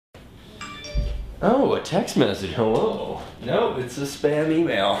Oh, a text message, hello. No, it's a spam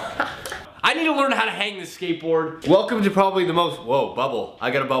email. I need to learn how to hang this skateboard. Welcome to probably the most, whoa, bubble.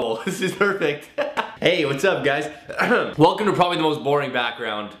 I got a bubble, this is perfect. Hey, what's up guys? Welcome to probably the most boring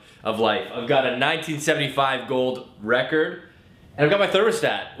background of life. I've got a 1975 gold record, and I've got my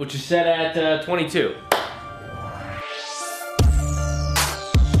thermostat, which is set at 22.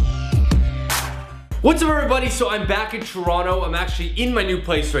 What's up everybody? So I'm back in Toronto. I'm actually in my new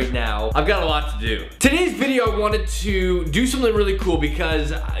place right now. I've got a lot to do. Today's video I wanted to do something really cool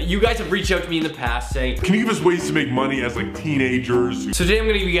because you guys have reached out to me in the past saying, can you give us ways to make money as like teenagers? So today I'm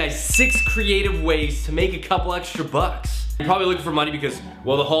gonna give you guys 6 creative ways to make a couple extra bucks. You're probably looking for money because,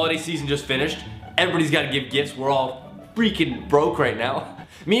 well, the holiday season just finished. Everybody's gotta give gifts. We're all freaking broke right now.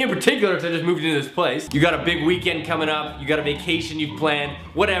 Me in particular, because I just moved into this place. You got a big weekend coming up, you got a vacation you've planned,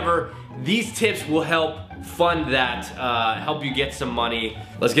 whatever. These tips will help fund that, help you get some money.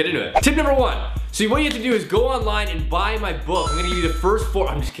 Let's get into it. Tip number 1. So what you have to do is go online and buy my book. I'm gonna give you the first 4,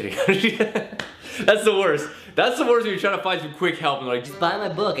 I'm just kidding. That's the worst. That's the worst when you're trying to find some quick help and like, just buy my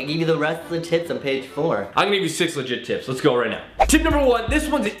book. I give you the rest of the tips on page 4. I'm gonna give you 6 legit tips. Let's go right now. Tip number 1, this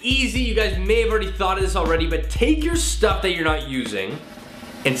one's easy. You guys may have already thought of this already, but take your stuff that you're not using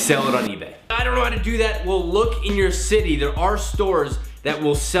and sell it on eBay. I don't know how to do that. Well, look in your city. There are stores that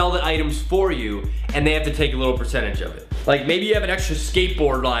will sell the items for you and they have to take a little percentage of it. Like maybe you have an extra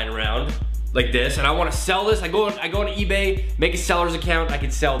skateboard lying around like this and I wanna sell this. I go on eBay, make a seller's account, I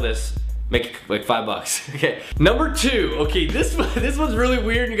can sell this, make like $5. Okay. Number 2, okay, this one's really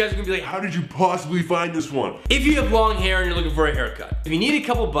weird and you guys are gonna be like, how did you possibly find this one? If you have long hair and you're looking for a haircut, if you need a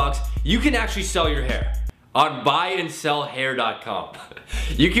couple bucks, you can actually sell your hair on buyandsellhair.com.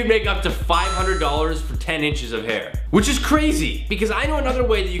 You can make up to $500 for 10 inches of hair, which is crazy because I know another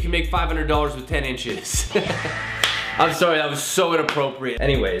way that you can make $500 with 10 inches. I'm sorry, that was so inappropriate.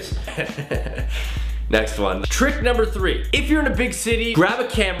 Anyways, next one. Trick number 3. If you're in a big city, grab a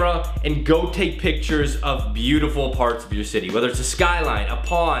camera and go take pictures of beautiful parts of your city, whether it's a skyline, a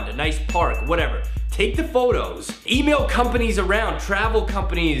pond, a nice park, whatever. Take the photos. Email companies around, travel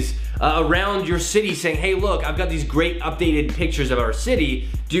companies around your city saying, hey look, I've got these great updated pictures of our city.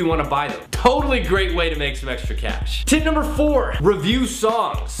 Do you want to buy them? Totally great way to make some extra cash. Tip number 4, review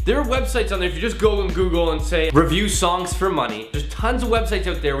songs. There are websites on there, if you just go on Google and say, review songs for money. There's tons of websites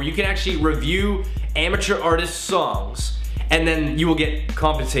out there where you can actually review amateur artist songs and then you will get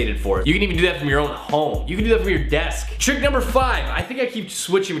compensated for it. You can even do that from your own home. You can do that from your desk. Trick number 5. I think I keep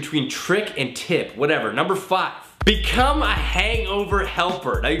switching between trick and tip, whatever. Number 5. Become a hangover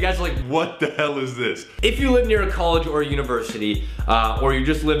helper. Now you guys are like, what the hell is this? If you live near a college or a university, or you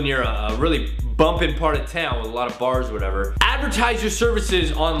just live near a really bumping part of town with a lot of bars or whatever, advertise your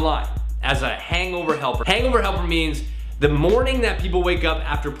services online as a hangover helper. Hangover helper means the morning that people wake up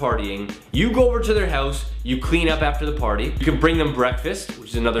after partying, you go over to their house, you clean up after the party. You can bring them breakfast, which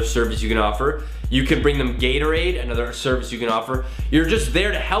is another service you can offer. You can bring them Gatorade, another service you can offer. You're just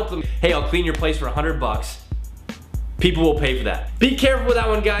there to help them. Hey, I'll clean your place for $100. People will pay for that. Be careful with that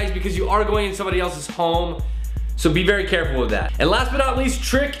one, guys, because you are going in somebody else's home. So be very careful with that. And last but not least,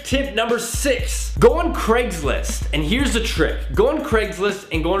 trick tip number 6. Go on Craigslist, and here's the trick. Go on Craigslist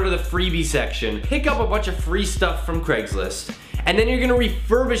and go into the freebie section. Pick up a bunch of free stuff from Craigslist, and then you're gonna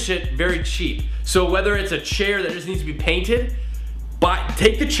refurbish it very cheap. So whether it's a chair that just needs to be painted,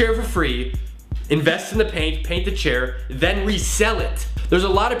 take the chair for free, invest in the paint, paint the chair, then resell it. There's a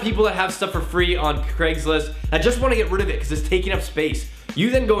lot of people that have stuff for free on Craigslist that just wanna get rid of it because it's taking up space.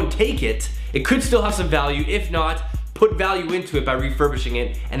 You then go and take it, it could still have some value. If not, put value into it by refurbishing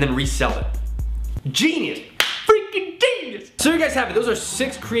it and then resell it. Genius, freaking genius. So you guys have it, those are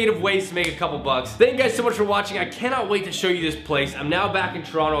 6 creative ways to make a couple bucks. Thank you guys so much for watching. I cannot wait to show you this place. I'm now back in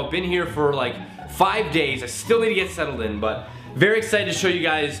Toronto. I've been here for like 5 days. I still need to get settled in, but very excited to show you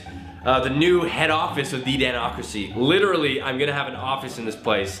guys the new head office of The Danocracy. Literally, I'm gonna have an office in this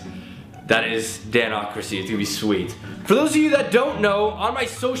place. That is Danocracy. It's gonna be sweet. For those of you that don't know, on my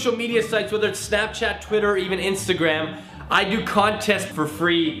social media sites, whether it's Snapchat, Twitter, or even Instagram, I do contests for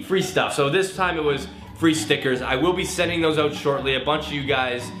free stuff. So this time it was free stickers. I will be sending those out shortly. A bunch of you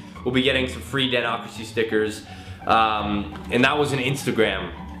guys will be getting some free Danocracy stickers. And that was an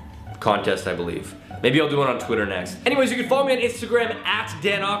Instagram contest, I believe. Maybe I'll do one on Twitter next. Anyways, you can follow me on Instagram at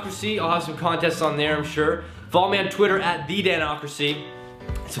Danocracy. I'll have some contests on there, I'm sure. Follow me on Twitter at The Danocracy.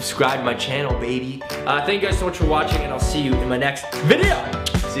 Subscribe to my channel, baby. Thank you guys so much for watching, and I'll see you in my next video.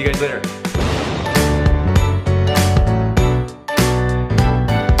 See you guys later.